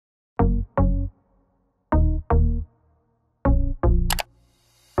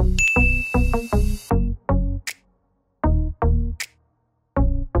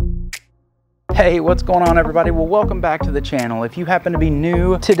Hey, what's going on everybody? Well, welcome back to the channel. If you happen to be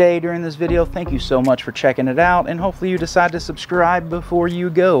new today during this video, thank you so much for checking it out, and hopefully you decide to subscribe before you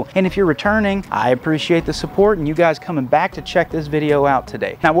go. And if you're returning, I appreciate the support and you guys coming back to check this video out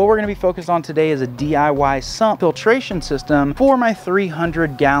today. Now, what we're gonna be focused on today is a DIY sump filtration system for my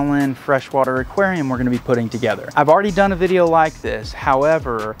 300-gallon freshwater aquarium we're gonna be putting together. I've already done a video like this.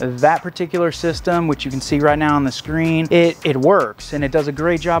 However, that particular system, which you can see right now on the screen, it works and it does a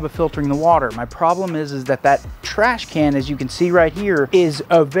great job of filtering the water. My problem is that trash can, as you can see right here, is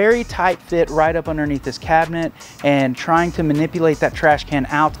a very tight fit right up underneath this cabinet, and trying to manipulate that trash can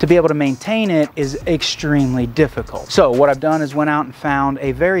out to be able to maintain it is extremely difficult. So what I've done is went out and found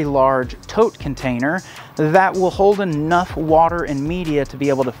a very large tote container that will hold enough water and media to be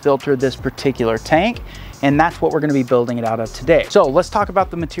able to filter this particular tank. And that's what we're gonna be building it out of today. So let's talk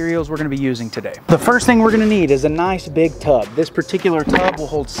about the materials we're gonna be using today. The first thing we're gonna need is a nice big tub. This particular tub will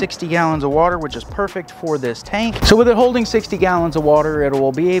hold 60 gallons of water, which is perfect for this tank. So with it holding 60 gallons of water, it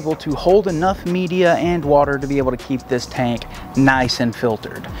will be able to hold enough media and water to be able to keep this tank nice and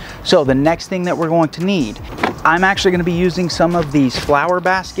filtered. So the next thing that we're going to need, I'm actually gonna be using some of these flower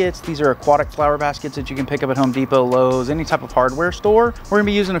baskets. These are aquatic flower baskets that you can pick up at Home Depot, Lowe's, any type of hardware store. We're gonna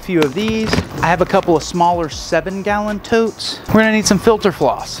be using a few of these. I have a couple of smaller 7-gallon totes. We're gonna need some filter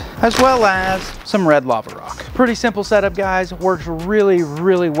floss, as well as some red lava rock. Pretty simple setup, guys. Works really,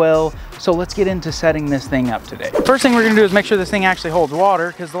 really well. So let's get into setting this thing up today. First thing we're gonna do is make sure this thing actually holds water,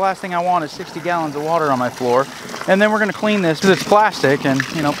 because the last thing I want is 60 gallons of water on my floor. And then we're gonna clean this, because it's plastic, and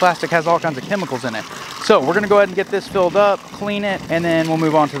you know, plastic has all kinds of chemicals in it. So we're gonna go ahead and get this filled up, clean it, and then we'll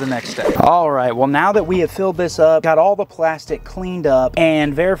move on to the next step. All right, well, now that we have filled this up, got all the plastic cleaned up,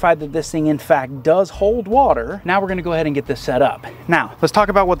 and verified that this thing in fact does hold water, now we're gonna go ahead and get this set up. Now, let's talk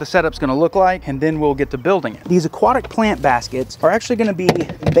about what the setup's gonna look like, and then we'll get to building it. These aquatic plant baskets are actually gonna be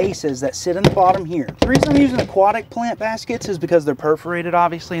bases that sit in the bottom here. The reason I'm using aquatic plant baskets is because they're perforated,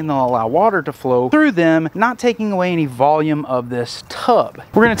 obviously, and they'll allow water to flow through them, not taking away any volume of this tub.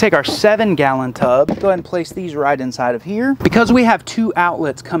 We're gonna take our 7-gallon tub, go ahead and place these right inside of here. Because we have 2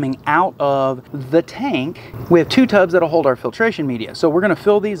 outlets coming out of the tank, we have 2 tubs that'll hold our filtration media. So we're gonna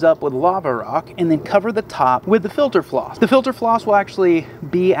fill these up with lava rock and then cover the top with the filter floss. The filter floss will actually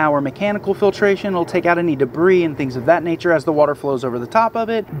be our mechanical filtration. It'll take out any debris and things of that nature as the water flows over the top of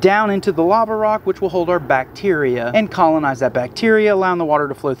it, down into the lava rock, which will hold our bacteria and colonize that bacteria, allowing the water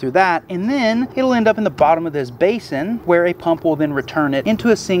to flow through that. And then it'll end up in the bottom of this basin, where a pump will then return it into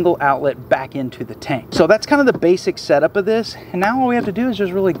a single outlet back into the tank. So that's kind of the basic setup of this. And now all we have to do is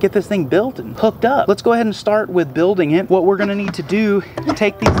just really get this thing built and hooked up. Let's go ahead and start with building it. What we're gonna need to do is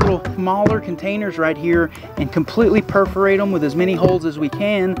take these little smaller containers right here and completely perforate them with as many holes as we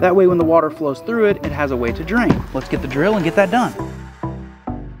can. That way when the water flows through it, it has a way to drain. Let's get the drill and get that done.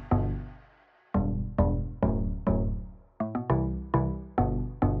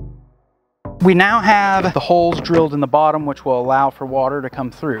 We now have the holes drilled in the bottom, which will allow for water to come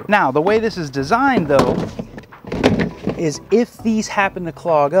through. Now, the way this is designed though, is if these happen to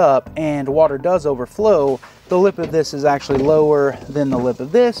clog up and water does overflow, the lip of this is actually lower than the lip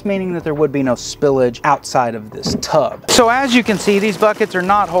of this, meaning that there would be no spillage outside of this tub. So as you can see, these buckets are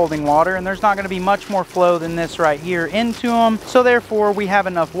not holding water, and there's not gonna be much more flow than this right here into them. So therefore, we have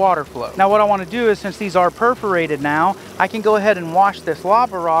enough water flow. Now what I wanna do is, since these are perforated now, I can go ahead and wash this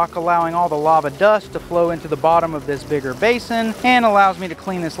lava rock, allowing all the lava dust to flow into the bottom of this bigger basin, and allows me to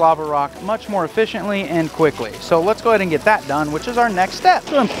clean this lava rock much more efficiently and quickly. So let's go ahead and get that done, which is our next step.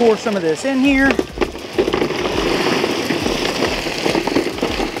 So I'm gonna pour some of this in here.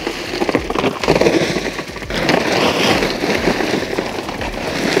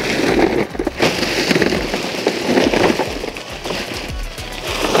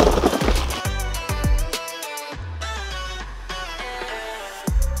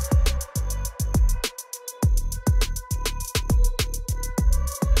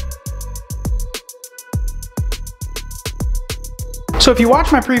 So if you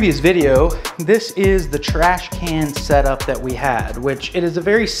watch my previous video, this is the trash can setup that we had, which it is a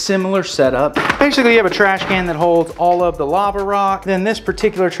very similar setup. Basically, you have a trash can that holds all of the lava rock. Then this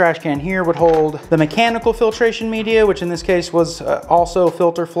particular trash can here would hold the mechanical filtration media, which in this case was also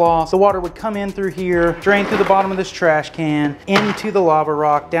filter floss. The water would come in through here, drain through the bottom of this trash can, into the lava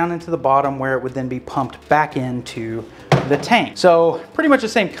rock, down into the bottom, where it would then be pumped back into the tank. So pretty much the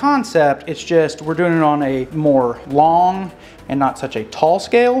same concept, it's just we're doing it on a more long and not such a tall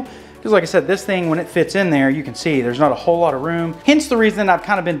scale, Because like I said, this thing, when it fits in there, you can see there's not a whole lot of room. Hence the reason I've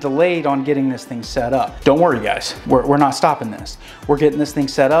kind of been delayed on getting this thing set up. Don't worry guys, we're not stopping this. We're getting this thing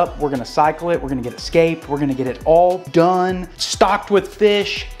set up, we're gonna cycle it, we're gonna get it scaped, we're gonna get it all done, stocked with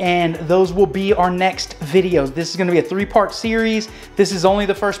fish, and those will be our next videos. This is gonna be a 3-part series. This is only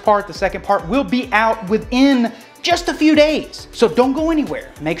the first part. The second part will be out within just a few days. So don't go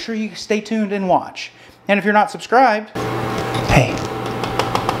anywhere. Make sure you stay tuned and watch. And if you're not subscribed, hey,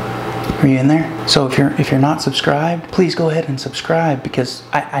 are you in there? So if you're not subscribed, please go ahead and subscribe because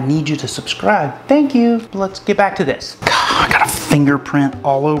I need you to subscribe. Thank you. Let's get back to this. God, I got a fingerprint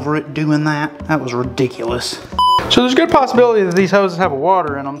all over it doing that. That was ridiculous. So there's a good possibility that these hoses have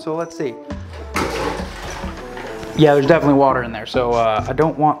water in them. So let's see. Yeah, there's definitely water in there. So I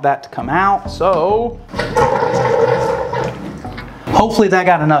don't want that to come out. So hopefully that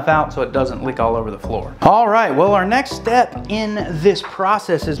got enough out so it doesn't leak all over the floor. All right, well, our next step in this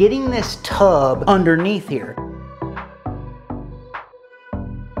process is getting this tub underneath here.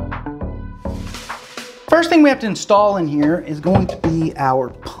 First thing we have to install in here is going to be our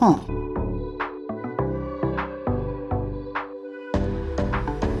pump.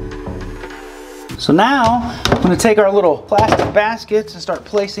 So now I'm gonna take our little plastic baskets and start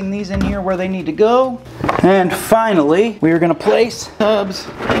placing these in here where they need to go. And finally, we are gonna place tubs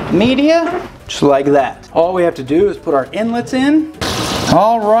media, just like that. All we have to do is put our inlets in.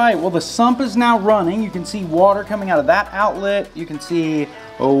 All right, well the sump is now running. You can see water coming out of that outlet. You can see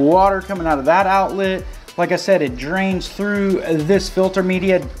water coming out of that outlet. Like I said, it drains through this filter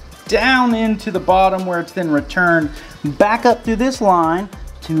media down into the bottom where it's then returned back up through this line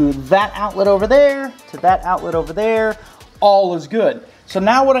to that outlet over there, to that outlet over there. All is good. So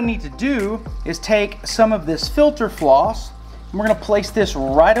now what I need to do is take some of this filter floss and we're gonna place this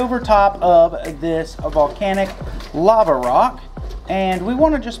right over top of this volcanic lava rock. And we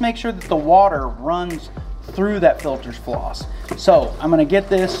wanna just make sure that the water runs through that filter floss. So I'm gonna get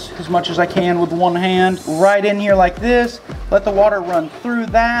this as much as I can with one hand right in here like this. Let the water run through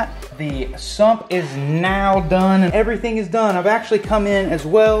that. The sump is now done and everything is done. I've actually come in as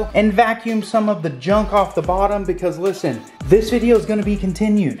well and vacuumed some of the junk off the bottom because listen, this video is gonna be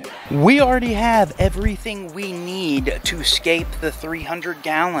continued. We already have everything we need to scape the 300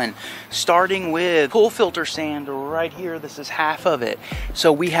 gallon, starting with pool filter sand right here. This is half of it.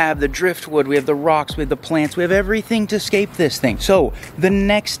 So we have the driftwood, we have the rocks, we have the plants, we have everything to scape this thing. So the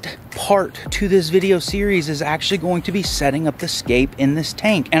next part to this video series is actually going to be setting up the scape in this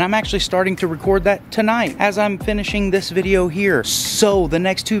tank. And I'm actually starting to record that tonight as I'm finishing this video here. So the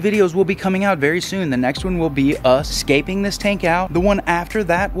next 2 videos will be coming out very soon. The next one will be us scaping this tank out. The one after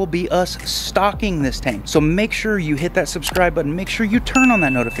that will be us stocking this tank. So make sure you hit that subscribe button. Make sure you turn on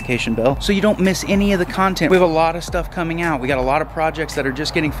that notification bell so you don't miss any of the content. We have a lot of stuff coming out. We got a lot of projects that are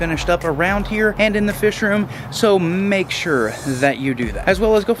just getting finished up around here and in the fish room. So make sure that you do that. As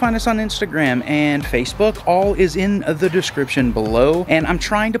well as go find us on Instagram and Facebook. All is in the description below. And I'm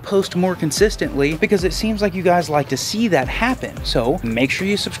trying to post more consistently because it seems like you guys like to see that happen. So make sure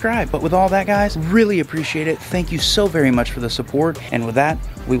you subscribe. But with all that, guys, really appreciate it. Thank you so very much for the support. And with that,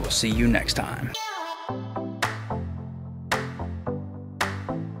 we will see you next time.